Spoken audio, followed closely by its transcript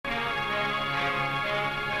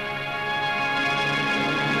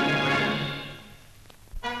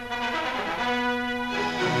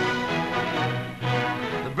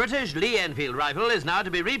British Lee Enfield rifle is now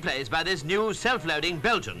to be replaced by this new self-loading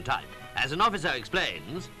Belgian type. As an officer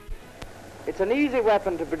explains, it's an easy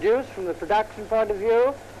weapon to produce from the production point of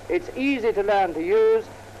view, it's easy to learn to use,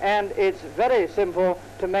 and it's very simple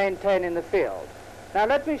to maintain in the field. Now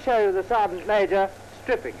let me show you the Sergeant Major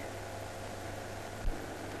stripping it.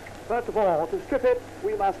 First of all, to strip it,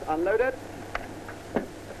 we must unload it.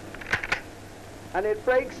 And it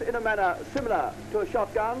breaks in a manner similar to a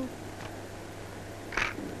shotgun.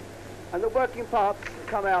 And the working parts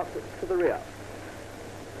come out to the rear.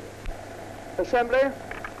 Assembly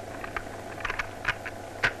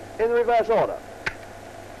in the reverse order.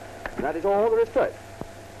 And that is all there is to it.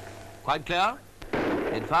 quite clear?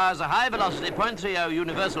 It fires a high-velocity .30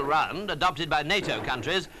 universal round adopted by NATO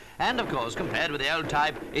countries, and, of course, compared with the old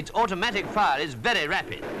type, its automatic fire is very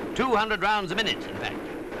rapid, 200 rounds a minute, in fact.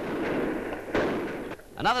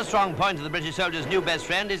 Another strong point of the British soldier's new best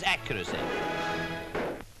friend is accuracy.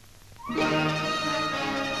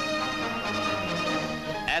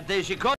 At the Chicago